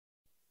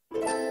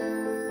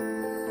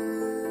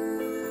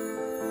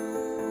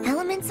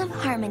Elements of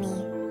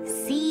harmony.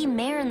 See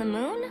Mare and the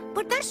Moon?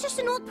 But that's just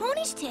an old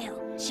pony's tale.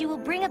 She will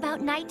bring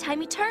about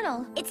nighttime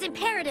eternal. It's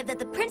imperative that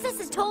the princess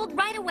is told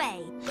right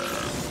away.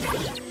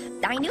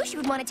 I knew she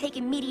would want to take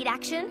immediate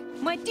action.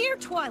 My dear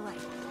Twilight,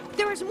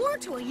 there is more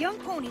to a young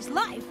pony's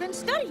life than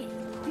studying.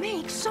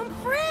 Make some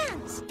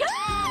friends.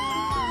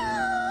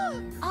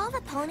 All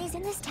the ponies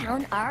in this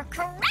town are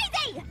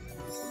crazy!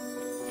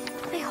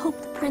 I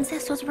hope the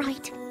princess was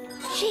right.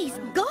 She's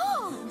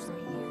gone.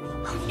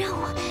 Oh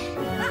no,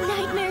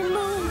 Nightmare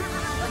Moon.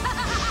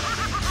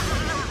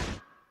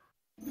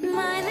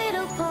 My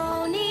little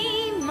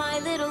pony, my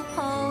little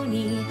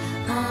pony.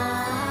 Ah,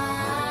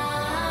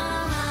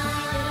 my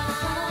little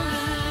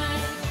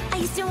pony. I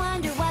used to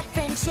wonder what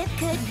friendship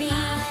could be.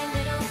 My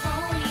little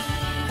pony.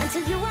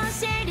 Until you all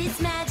shared its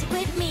magic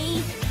with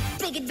me.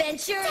 Big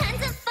adventure,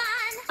 tons of fun.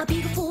 A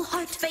beautiful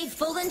heart,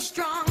 faithful and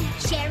strong.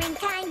 Sharing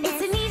kindness,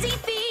 it's an easy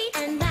feat.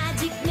 And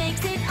magic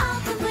makes it all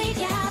complete.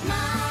 You have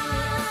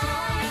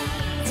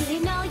mine. Did you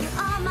know you're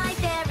all my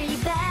very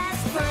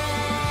best friends?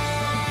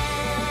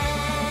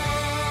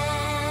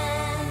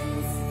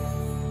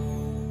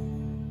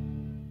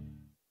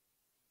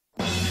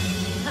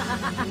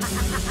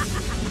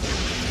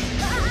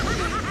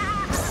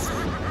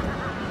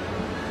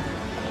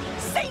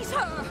 Seize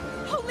her!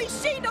 Only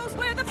she knows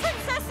where the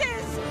princess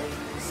is!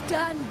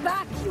 Stand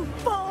back, you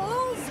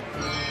fools!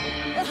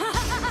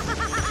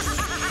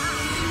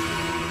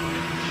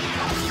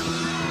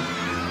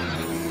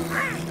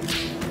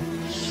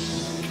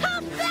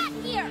 Come back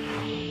here!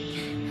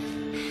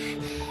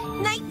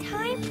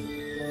 Nighttime?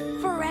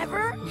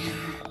 Forever?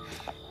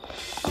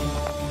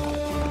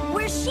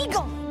 Where's she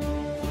going?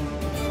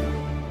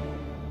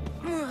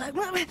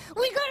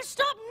 We gotta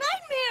stop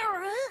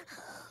Nightmare!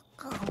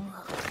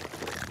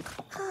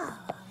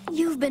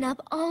 You've been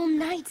up all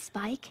night,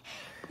 Spike.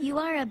 You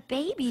are a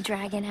baby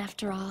dragon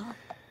after all.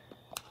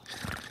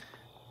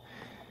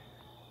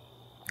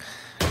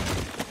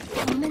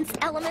 Elements,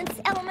 elements,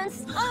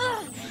 elements.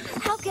 Ugh!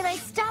 How can I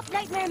stop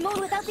Nightmare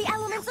Moon without the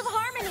elements of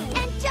harmony?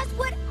 And just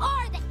what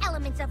are the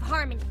elements of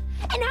harmony?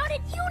 And how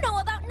did you know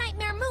about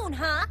Nightmare Moon,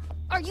 huh?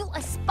 Are you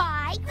a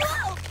spy?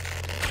 Whoa!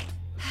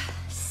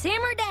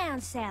 Simmer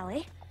down,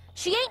 Sally.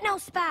 She ain't no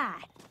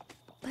spy.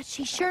 But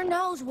she sure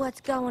knows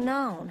what's going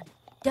on.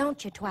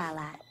 Don't you,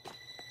 Twilight?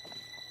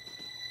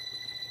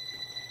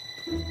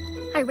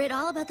 I read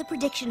all about the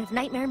prediction of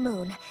Nightmare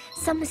Moon.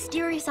 Some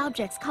mysterious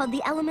objects called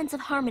the elements of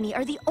harmony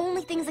are the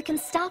only things that can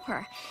stop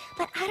her.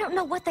 But I don't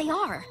know what they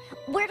are,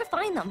 where to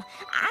find them.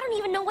 I don't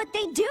even know what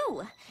they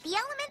do. The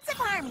elements of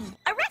harmony,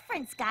 a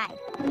reference guide.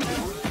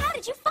 How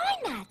did you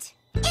find that?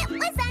 It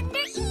was under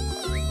E.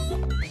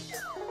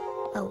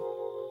 Oh.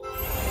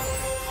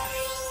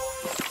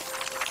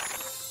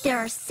 There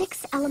are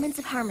 6 elements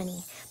of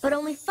harmony, but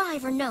only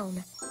 5 are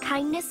known.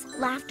 Kindness,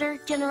 laughter,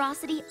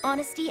 generosity,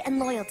 honesty, and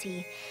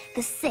loyalty.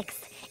 The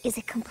 6th is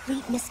a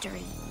complete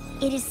mystery.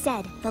 It is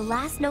said the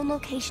last known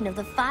location of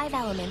the 5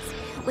 elements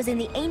was in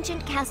the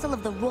ancient castle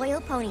of the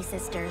Royal Pony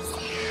Sisters.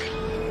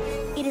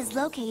 It is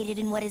located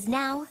in what is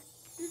now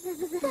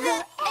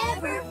The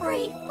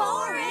Everfree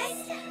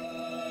Forest.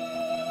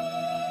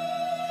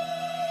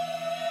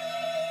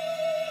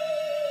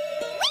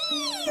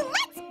 Whee!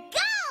 Let's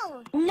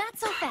go! Not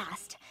so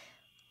fast.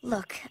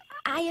 Look,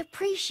 I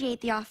appreciate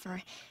the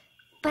offer,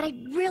 but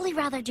I'd really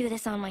rather do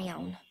this on my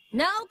own.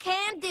 No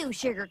can do,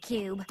 Sugar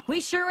Cube.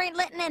 We sure ain't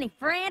letting any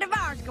friend of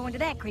ours go into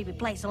that creepy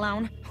place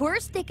alone.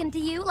 We're sticking to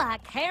you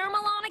like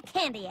caramel on a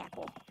candy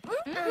apple.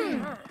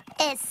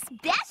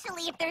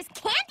 Especially if there's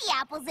candy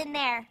apples in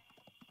there.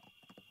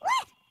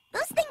 What?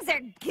 Those things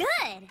are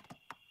good.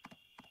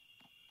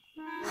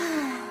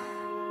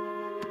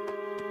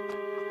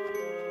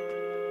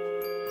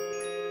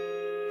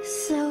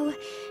 So,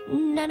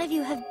 none of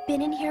you have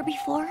been in here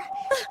before?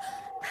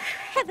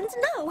 Heavens,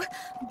 no.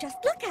 Just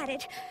look at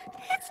it.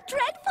 It's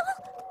dreadful.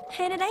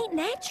 And it ain't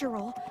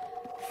natural.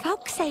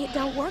 Folks say it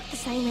don't work the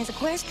same as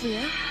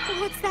Equestria.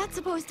 What's that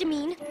supposed to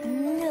mean?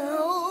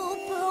 No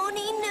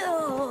pony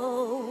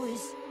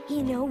knows.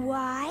 You know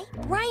why?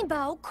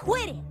 Rainbow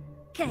quit it.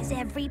 'Cause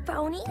every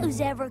pony who's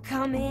ever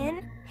come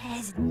in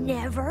has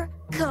never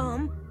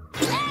come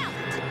out.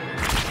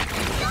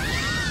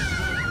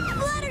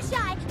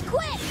 Fluttershy,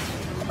 quick!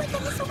 Oh my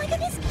goodness, oh my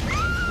goodness!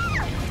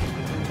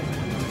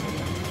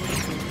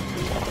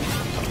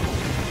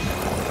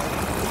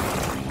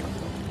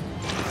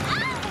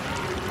 Ah!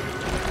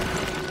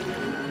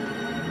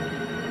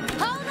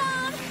 Hold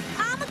on,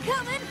 I'm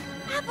a-coming.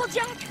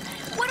 Applejack,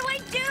 what do I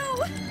do?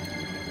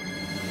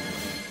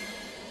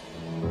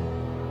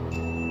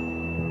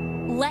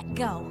 Let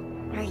go.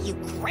 Are you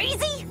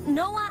crazy?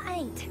 No, I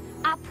ain't.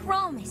 I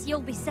promise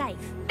you'll be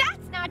safe.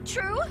 That's not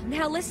true!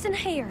 Now listen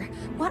here.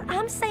 What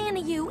I'm saying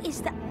to you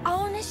is the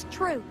honest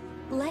truth.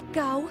 Let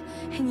go,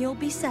 and you'll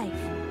be safe.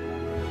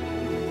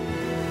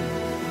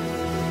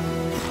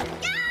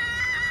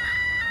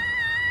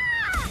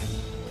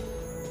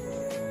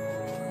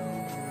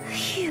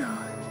 Phew.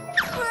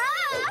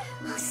 Ah!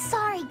 Oh,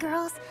 sorry,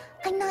 girls.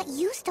 I'm not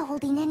used to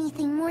holding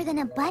anything more than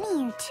a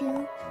bunny or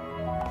two.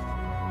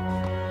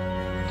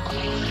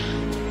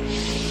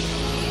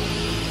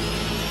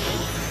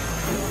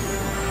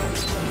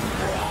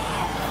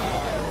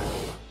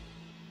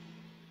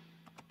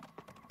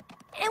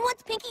 And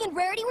once Pinky and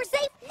Rarity were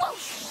safe,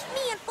 whoosh!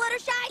 Me and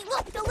Fluttershy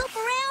looped a loop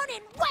around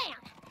and wham!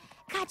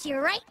 Caught you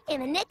right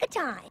in the nick of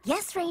time.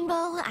 Yes,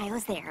 Rainbow, I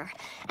was there.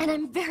 And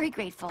I'm very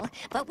grateful.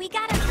 But we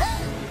gotta...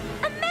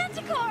 A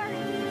Manticore!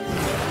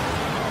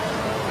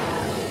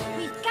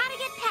 We've gotta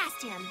get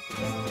past him.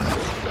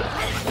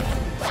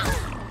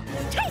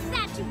 Take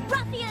that, you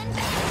ruffian!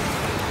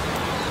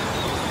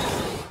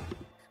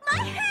 My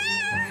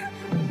hair!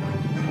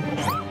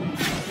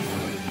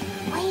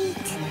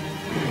 Wait.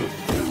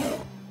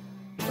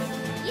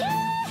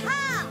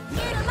 Yeehaw!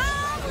 Get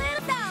along,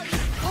 little doggy!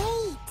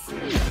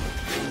 Wait.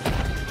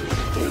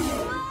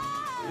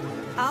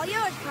 All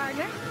yours,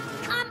 partner.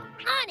 I'm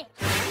on it.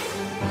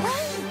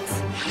 Wait.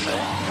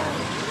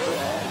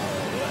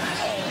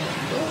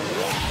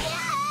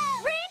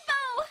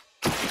 Rainbow!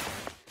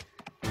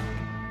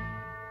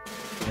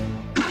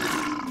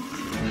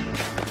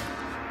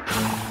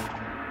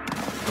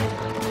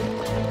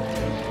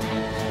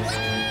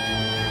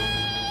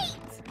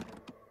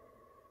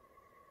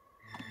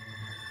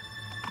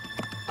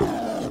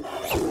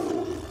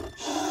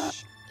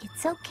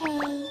 It's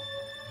okay.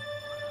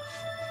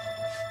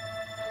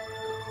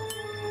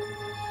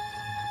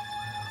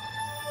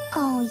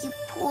 Oh, you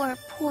poor,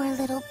 poor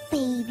little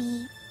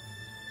baby.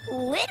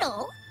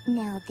 Little?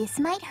 Now, this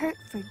might hurt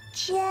for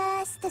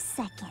just a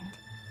second.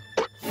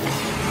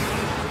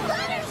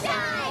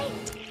 Fluttershy!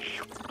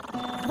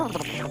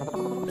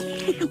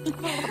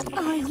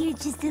 Oh, you're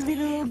just a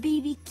little old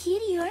baby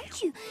kitty,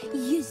 aren't you?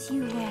 Yes,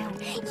 you are.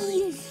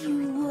 Yes,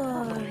 you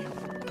are.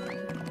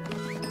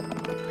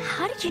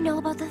 How did you know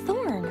about the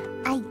thorn?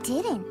 I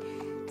didn't.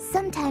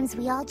 Sometimes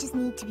we all just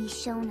need to be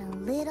shown a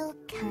little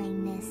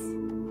kindness.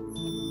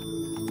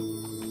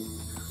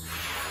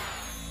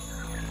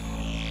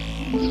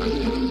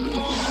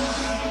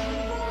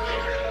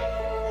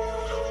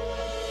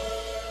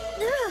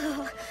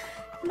 Ugh,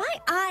 my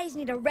eyes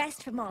need a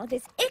rest from all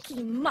this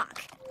icky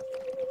muck.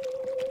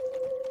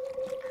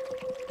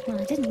 Well,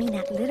 I didn't mean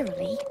that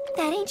literally.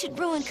 That ancient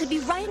ruin could be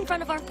right in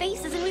front of our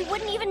faces and we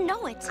wouldn't even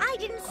know it. I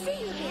didn't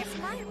see this.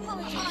 My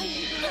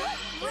apologies.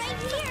 Right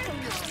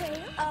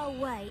here. Oh,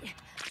 wait.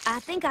 I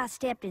think I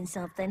stepped in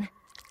something.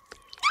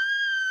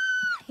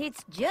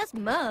 It's just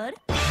mud.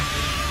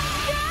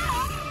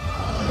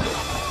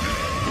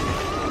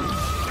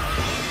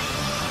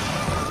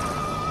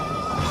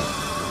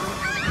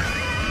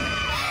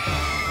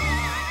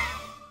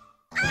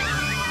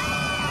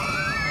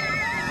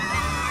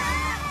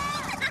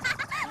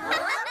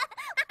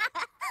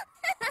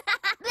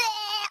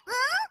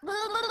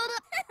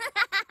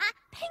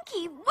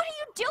 Pinky, what are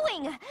you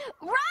doing?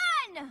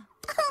 Run!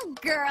 Oh,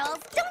 girls,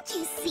 don't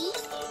you see?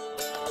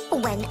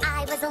 When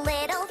I was a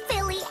little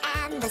filly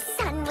and the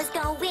sun was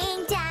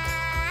going down,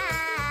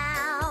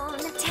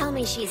 Tell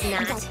me she's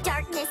not. the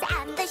darkness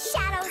and the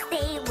shadows,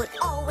 they would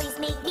always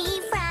make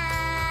me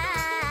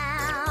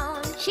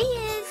frown. She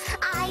is.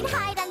 I'd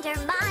hide under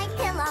my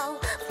pillow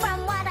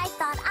from what I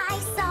thought I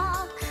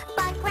saw,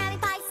 but Grammy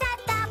Pie said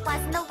that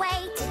wasn't the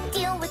way to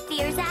deal with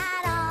fears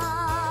at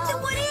all. So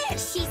what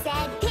is? She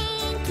said,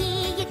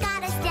 Pinky, you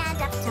gotta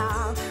stand up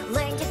tall.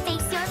 Learn to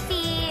face your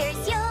fears.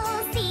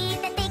 You'll see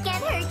that they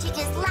can't hurt you.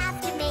 Just laugh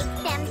to make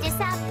them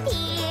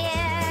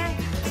disappear.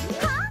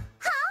 Ha,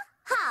 ha,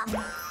 ha.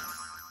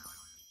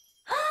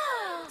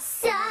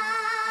 So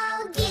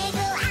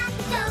giggle at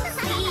the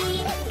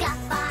ghostly,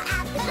 guffaw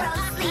at the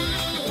grossly,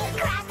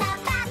 crack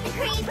up at the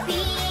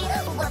creepy,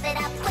 whoop it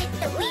up with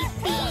the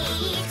weepy,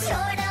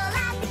 chortle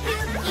at the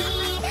kooky,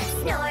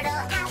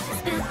 snortle at the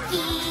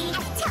spooky.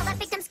 Tell that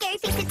victim scary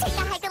face to take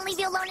a hike and leave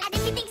you alone. And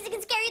if he thinks he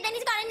can scare you, then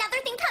he's got another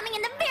thing coming.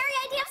 And the very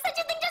idea of such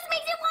a thing just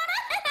makes you wanna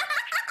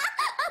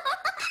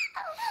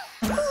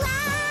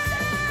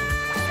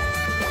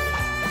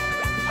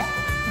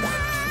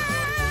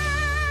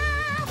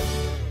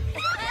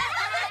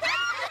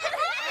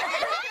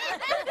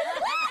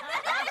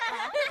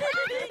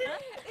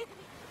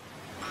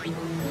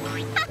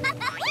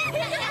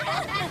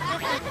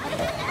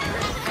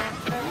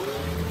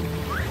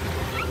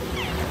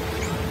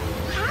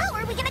How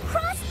are we gonna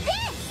cross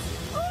this?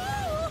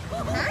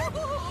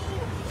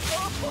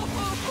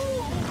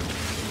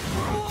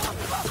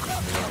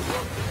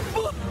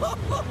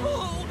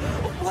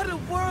 What a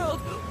world!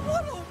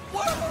 What a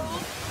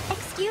world!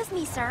 Excuse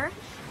me, sir.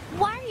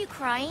 Why are you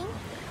crying?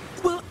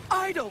 Well,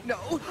 I don't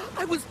know.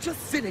 I was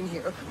just sitting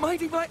here,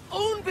 minding my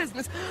own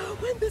business,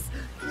 when this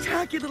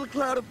tacky little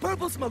cloud of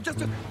purple smoke just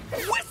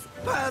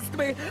whisked past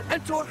me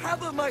and tore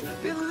half of my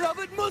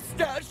beloved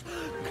mustache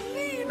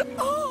clean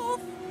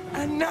off.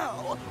 And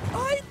now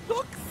I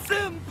look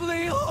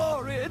simply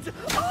horrid.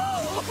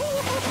 Oh!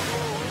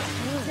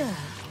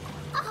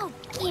 Oh,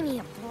 give me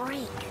a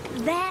break.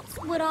 That's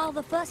what all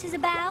the fuss is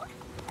about?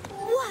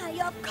 Why,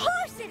 of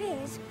course it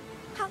is.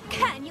 How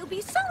can you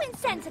be so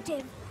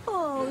insensitive?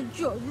 Oh,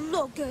 just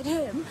look at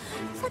him.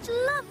 Such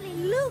lovely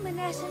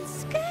luminescent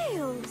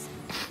scales.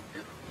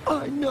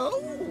 I know.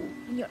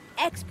 And your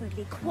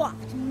expertly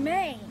coiffed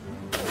mane.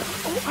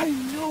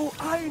 Oh,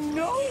 I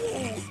know.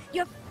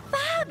 Your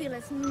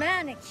fabulous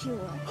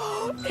manicure.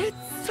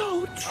 It's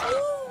so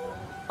true.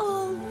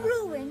 All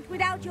ruined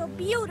without your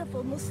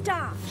beautiful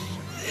mustache.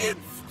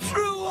 It's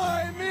true,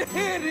 I'm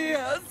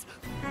hideous.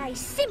 I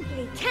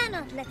simply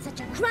cannot let such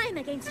a crime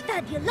against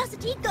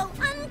fabulosity go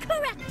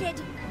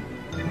uncorrected.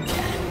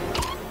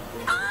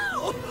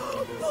 Ow!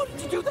 What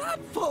did you do that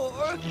for?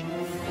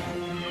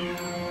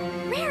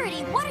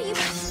 Rarity, what are you...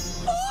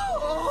 Oh!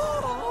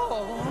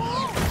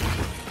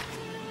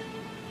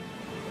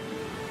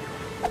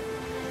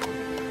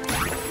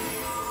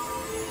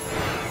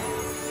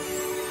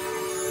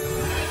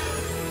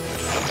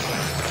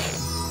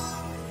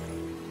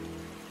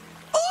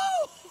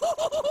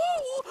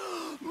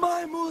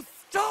 My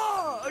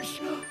mustache!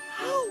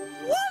 How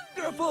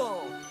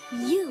wonderful!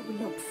 You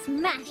look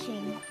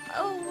smashing.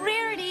 Oh,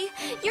 Rarity,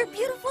 your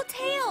beautiful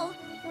tail.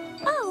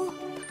 Oh,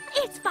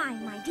 it's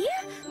fine, my dear.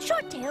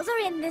 Short tails are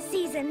in this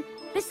season.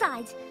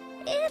 Besides,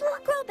 it'll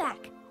grow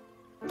back.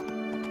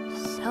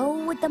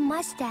 So with the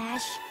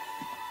mustache.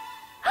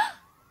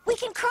 We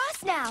can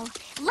cross now.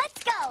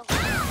 Let's go.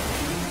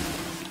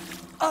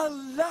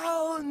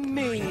 Allow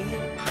me.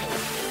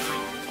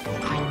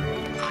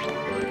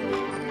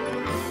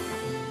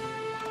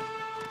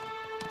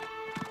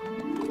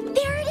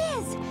 There it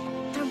is.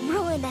 The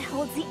ruin that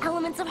holds the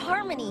elements of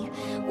harmony.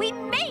 We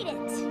made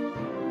it.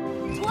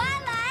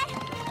 Twilight,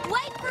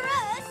 wait for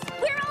us.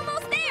 We're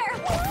almost there.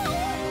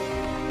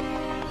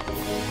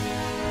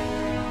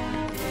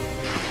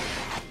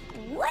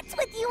 What's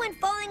with you and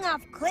falling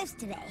off cliffs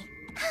today?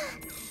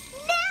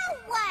 Now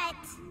what?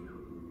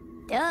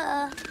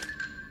 Duh.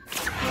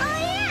 Oh,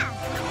 yeah.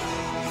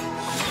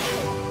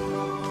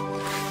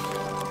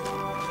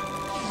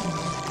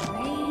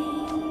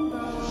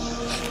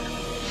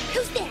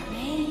 Who's there?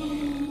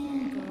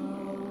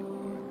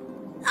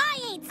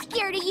 I ain't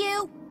scared of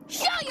you.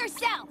 Show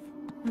yourself.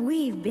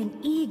 We've been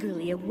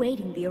eagerly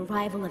awaiting the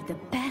arrival of the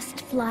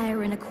best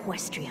flyer in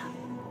Equestria.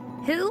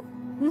 Who?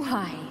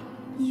 Why,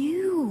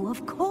 you,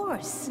 of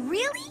course.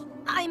 Really?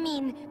 I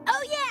mean,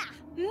 oh yeah,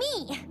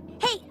 me.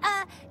 Hey,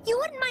 you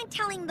wouldn't mind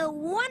telling the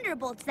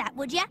Wonderbolts that,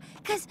 would ya?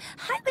 'Cause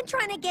I've been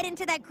trying to get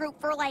into that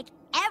group for, like,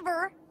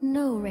 ever.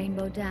 No,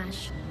 Rainbow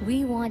Dash.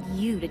 We want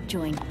you to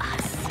join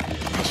us,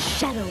 the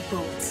Shadow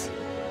Bolts.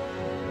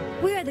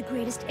 We're the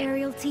greatest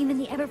aerial team in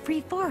the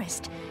Everfree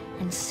Forest,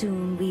 and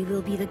soon we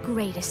will be the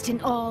greatest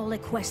in all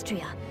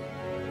Equestria.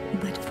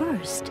 But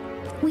first,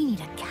 we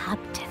need a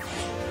captain.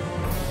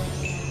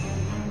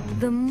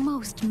 The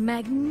most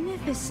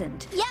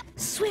magnificent, Yep.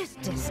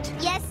 swiftest,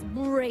 Yes,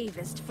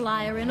 bravest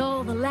flyer in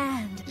all the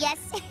land. yes,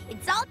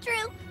 it's all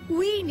true.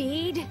 We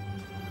need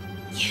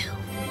you.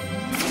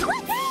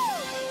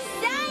 Woohoo!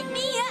 Sign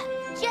me up!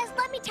 Just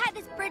let me tie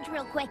this bridge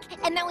real quick,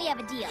 and then we have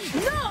a deal.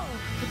 No!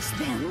 It's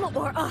them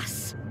or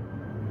us.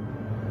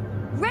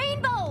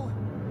 Rainbow!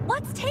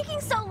 What's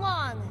taking so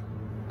long?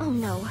 Oh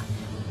no.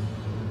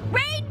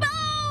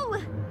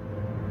 Rainbow!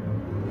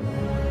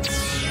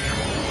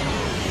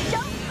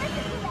 Don't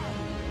listen to them!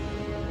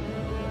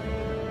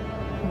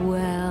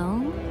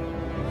 Well,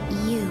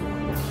 you.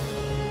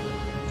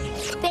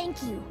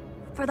 Thank you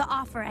for the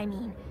offer, I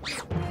mean.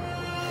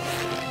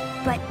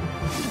 But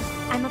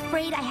I'm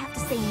afraid I have to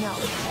say no.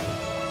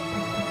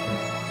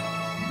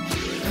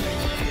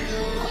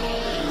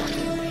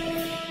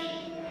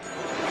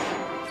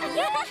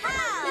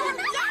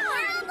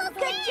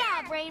 Good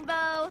job,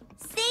 Rainbow.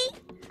 See?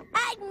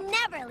 I'd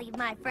never leave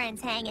my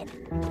friends hanging.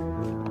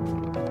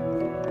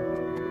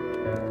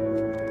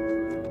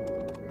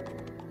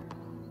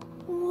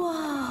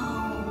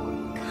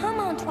 Whoa. Come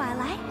on,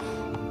 Twilight.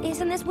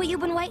 Isn't this what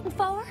you've been waiting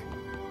for?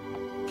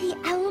 The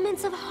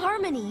elements of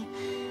harmony.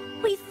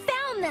 We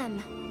found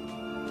them.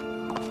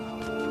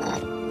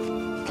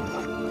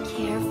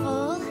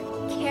 Careful,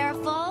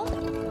 careful.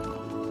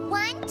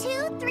 1,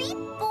 2, 3,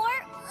 4.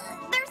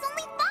 There's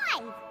only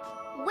 5.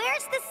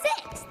 Where's the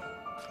 6th?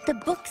 The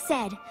book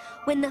said,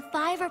 when the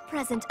 5 are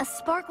present, a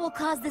spark will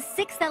cause the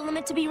 6th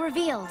element to be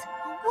revealed.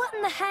 What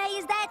in the hay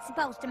is that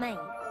supposed to mean?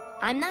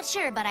 I'm not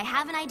sure, but I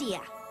have an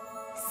idea.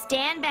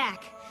 Stand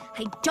back.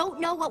 I don't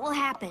know what will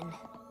happen.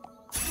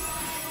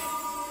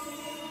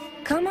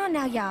 Come on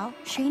now, y'all.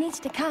 She needs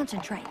to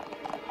concentrate.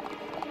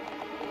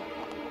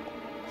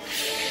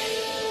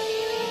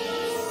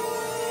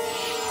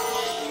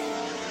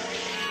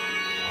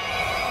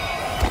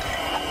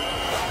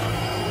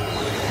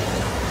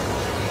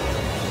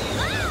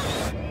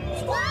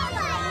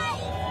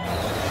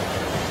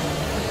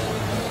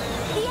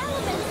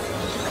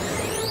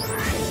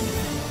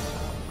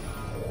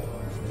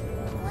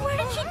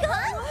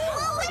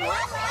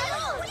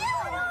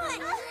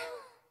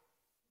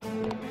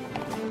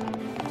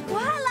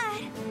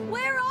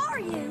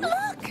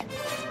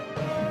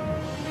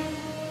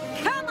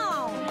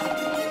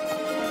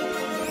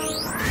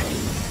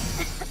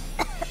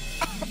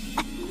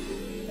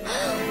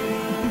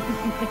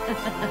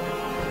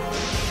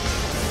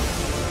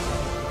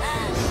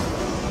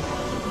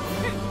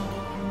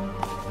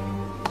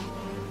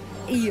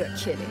 You're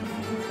kidding.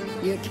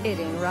 You're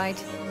kidding, right?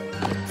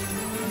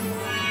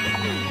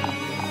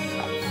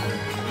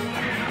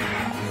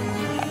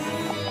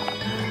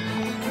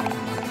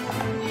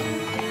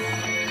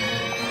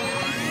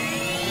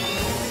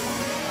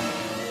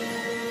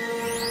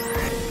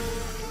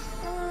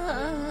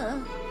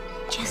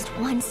 Just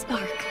one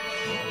spark.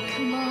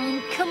 Come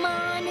on, come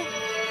on.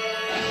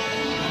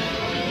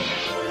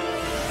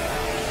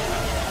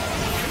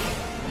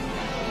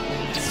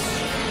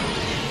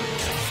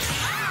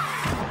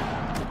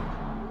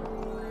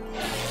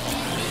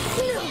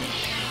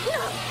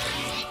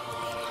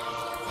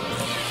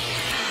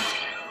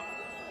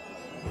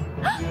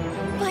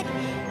 But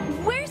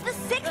where's the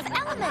sixth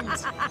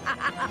element?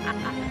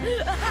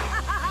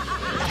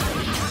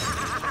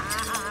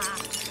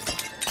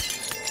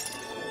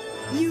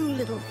 You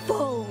little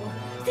fool!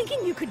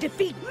 Thinking you could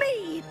defeat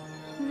me!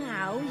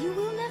 Now you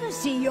will never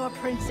see your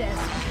princess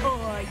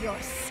or your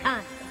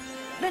son.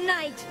 The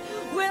night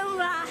will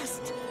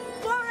last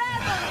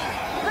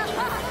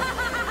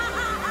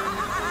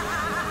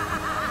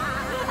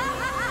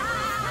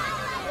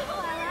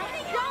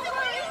Don't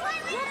worry,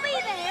 we'll be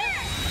there!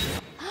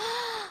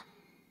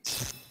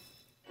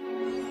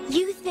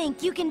 You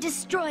think you can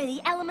destroy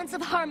the elements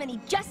of harmony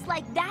just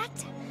like that?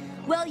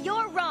 Well,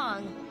 you're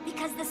wrong,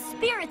 because the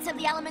spirits of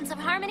the elements of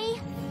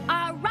harmony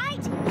are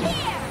right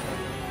here!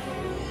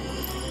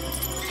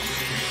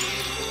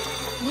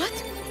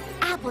 What?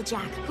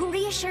 Applejack, who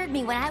reassured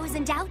me when I was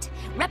in doubt,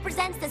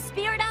 represents the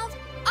spirit of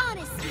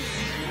honesty.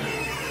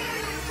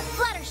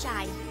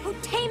 Fluttershy, who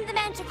tamed the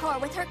Manticore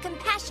with her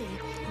compassion,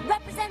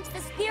 represents the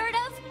spirit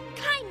of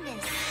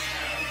kindness.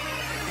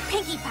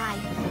 Pinkie Pie,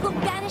 who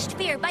banished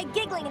fear by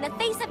giggling in the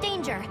face of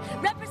danger,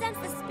 represents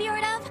the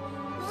spirit of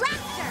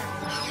laughter.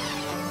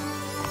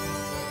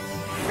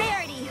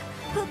 Rarity,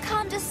 who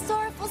calmed a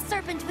sorrowful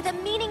serpent with a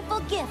meaningful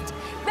gift,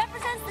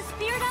 represents the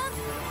spirit of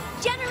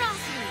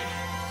generosity.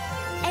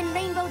 And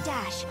Rainbow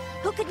Dash,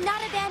 who could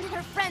not abandon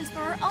her friends for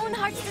her own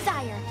heart's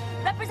desire,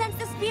 represents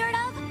the spirit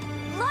of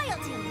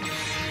loyalty.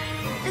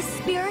 The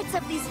spirits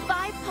of these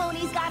 5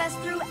 ponies got us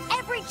through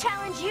every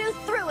challenge you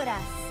threw at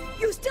us.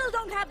 You still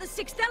don't have the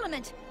sixth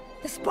element!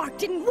 The spark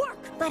didn't work!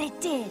 But it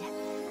did.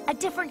 A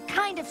different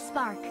kind of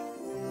spark.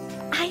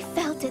 I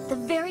felt it the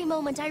very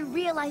moment I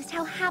realized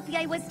how happy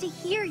I was to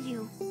hear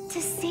you,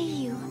 to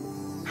see you,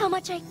 how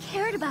much I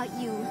cared about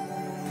you.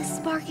 The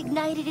spark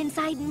ignited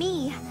inside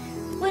me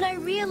when I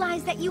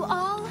realized that you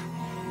all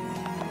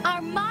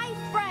are my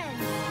friends.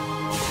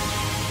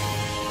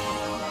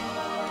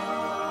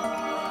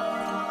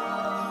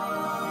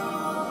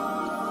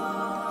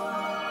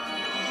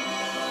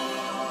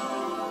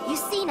 You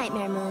see,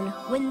 Nightmare Moon,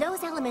 when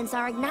those elements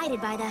are ignited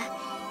by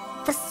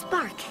the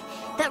spark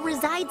that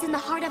resides in the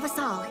heart of us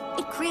all,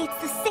 it creates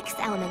the sixth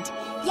element,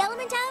 the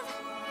element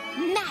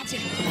of magic.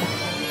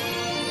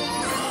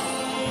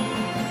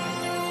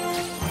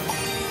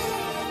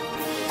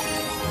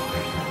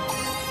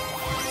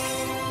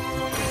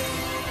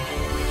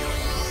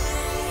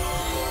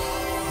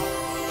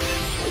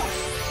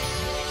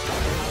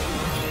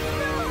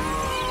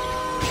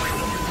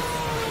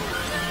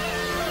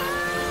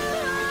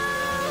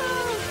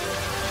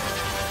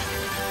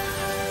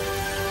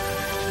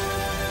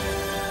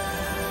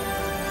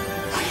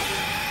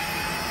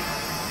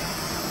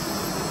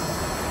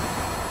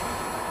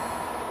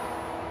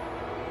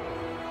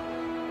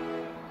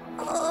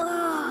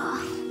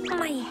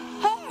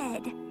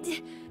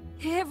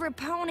 Every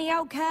pony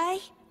okay?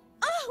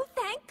 Oh,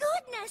 thank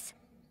goodness!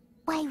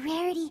 Why,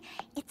 Rarity,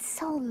 it's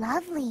so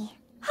lovely.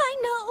 I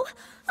know!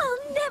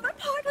 I'll never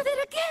part with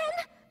it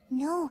again!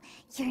 No,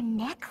 your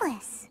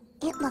necklace.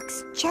 It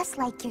looks just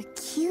like your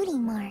cutie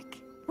mark.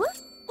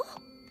 What? Oh,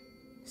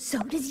 so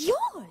does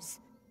yours!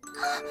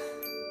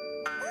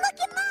 Look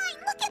at mine!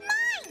 Look at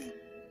mine!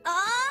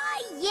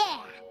 Oh,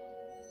 yeah!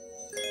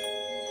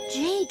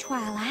 Gee,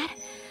 Twilight,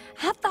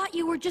 I thought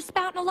you were just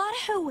spouting a lot of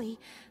hooey.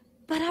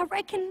 But I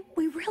reckon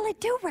we really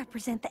do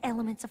represent the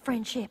elements of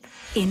friendship.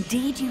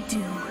 Indeed you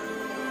do.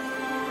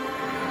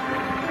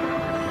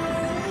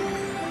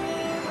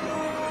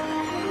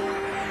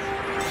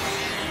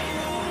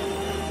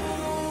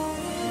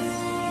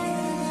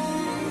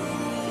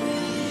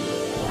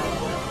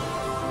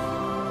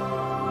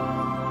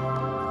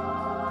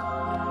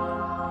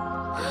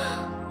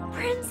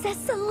 Princess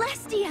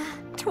Celestia!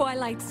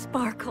 Twilight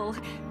Sparkle,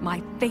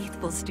 my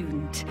faithful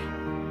student.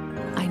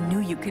 I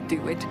knew you could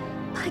do it.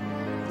 But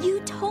you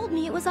told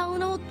me it was all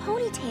an old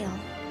ponytail.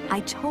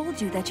 I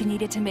told you that you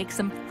needed to make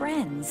some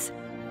friends.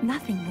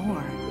 Nothing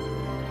more.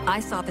 I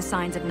saw the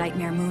signs of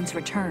Nightmare Moon's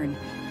return,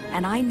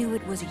 and I knew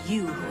it was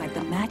you who had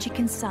the magic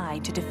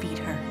inside to defeat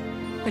her.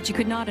 But you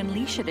could not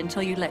unleash it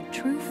until you let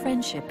true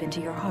friendship into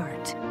your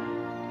heart.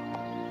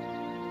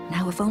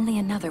 Now, if only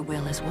another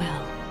will as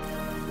well.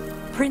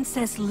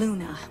 Princess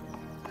Luna.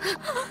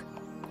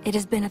 It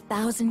has been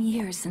 1,000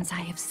 years since I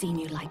have seen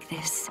you like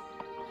this.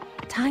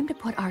 Time to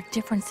put our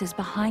differences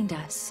behind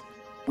us.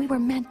 We were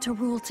meant to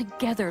rule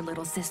together,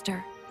 little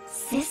sister.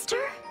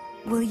 Sister?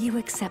 Will you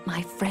accept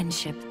my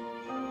friendship?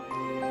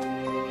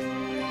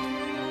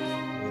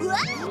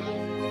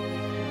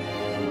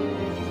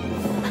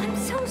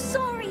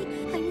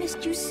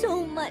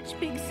 much,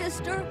 big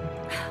sister.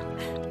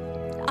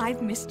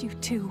 I've missed you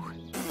too.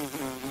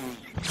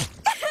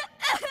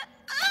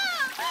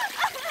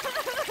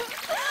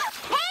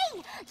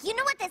 Hey! You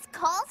know what this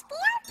calls for?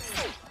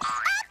 A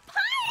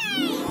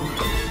party!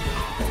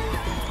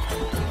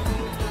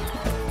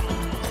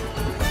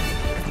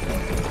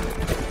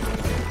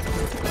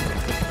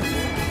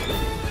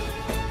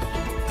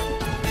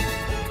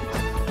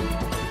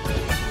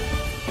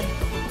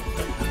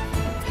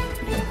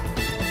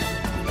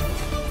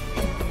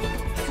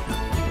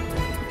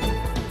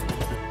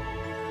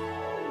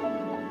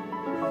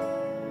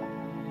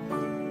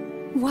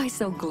 Why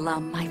so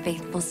glum, my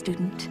faithful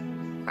student?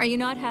 Are you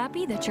not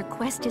happy that your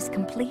quest is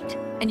complete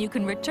and you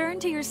can return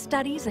to your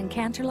studies in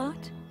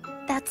Canterlot?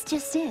 That's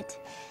just it.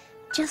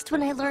 Just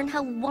when I learn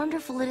how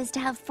wonderful it is to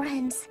have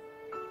friends,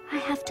 I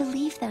have to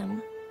leave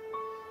them.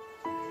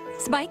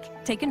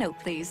 Spike, take a note,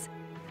 please.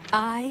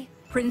 I,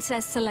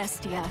 Princess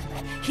Celestia,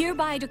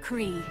 hereby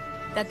decree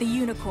that the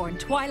unicorn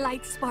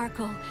Twilight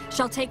Sparkle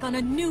shall take on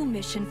a new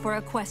mission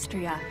for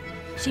Equestria.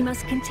 She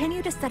must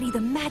continue to study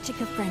the magic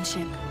of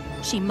friendship.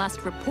 She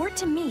must report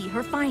to me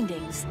her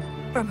findings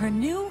from her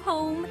new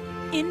home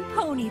in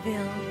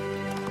Ponyville.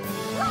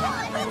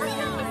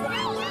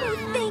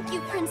 Oh, thank you,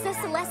 Princess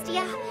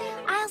Celestia.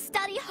 I'll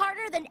study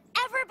harder than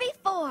ever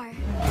before.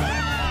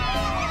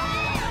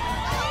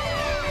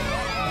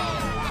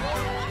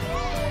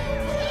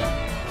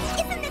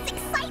 Isn't this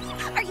exciting?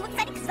 Are you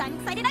excited? Because I'm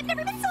excited. I've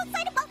never been so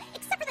excited. Well,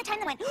 except for the time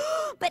that went,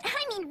 but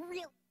I mean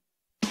real.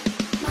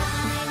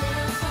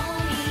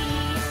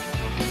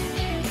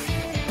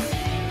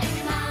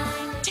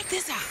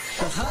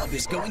 The hub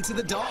is going to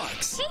the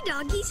dogs. Hey,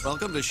 doggies.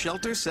 Welcome to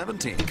Shelter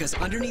 17. Because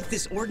underneath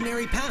this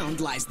ordinary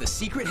pound lies the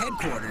secret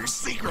headquarters.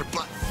 Secret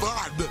but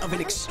fun. Of an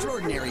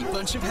extraordinary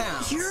bunch of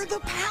hounds. You're the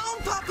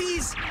Pound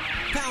Puppies!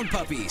 Pound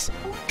Puppies.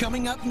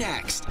 Coming up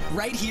next,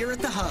 right here at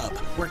the hub,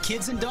 where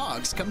kids and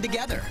dogs come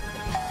together.